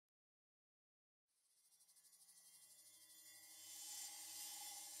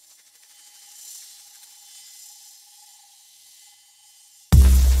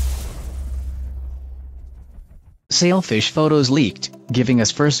Sailfish photos leaked, giving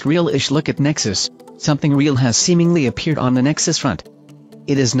us first real-ish look at Nexus. Something real has seemingly appeared on the Nexus front.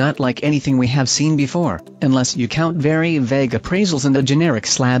 It is not like anything we have seen before, unless you count very vague appraisals and a generic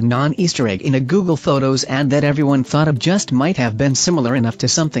slab non-Easter egg in a Google Photos ad that everyone thought of just might have been similar enough to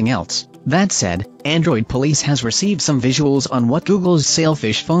something else. That said, Android Police has received some visuals on what Google's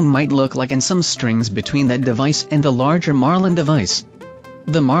Sailfish phone might look like and some strings between that device and the larger Marlin device.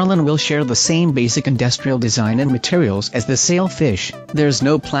 The Marlin will share the same basic industrial design and materials as the Sailfish. There's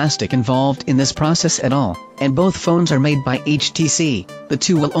no plastic involved in this process at all, and both phones are made by HTC. The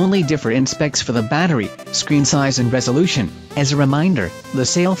two will only differ in specs for the battery, screen size and resolution. As a reminder, the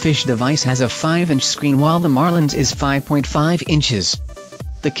Sailfish device has a 5-inch screen while the Marlin's is 5.5 inches.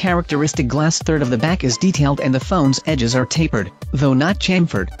 The characteristic glass third of the back is detailed and the phone's edges are tapered, though not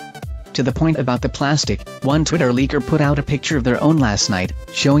chamfered. To the point about the plastic, one Twitter leaker put out a picture of their own last night,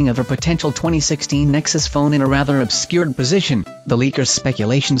 showing of a potential 2016 Nexus phone in a rather obscured position. The leaker's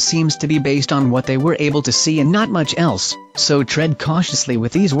speculation seems to be based on what they were able to see and not much else, so tread cautiously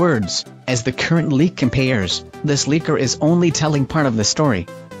with these words. As the current leak compares, this leaker is only telling part of the story.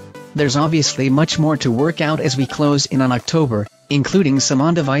 There's obviously much more to work out as we close in on October, including some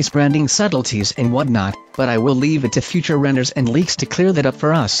on-device branding subtleties and whatnot, but I will leave it to future renders and leaks to clear that up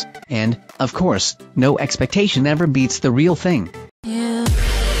for us. And, of course, no expectation ever beats the real thing.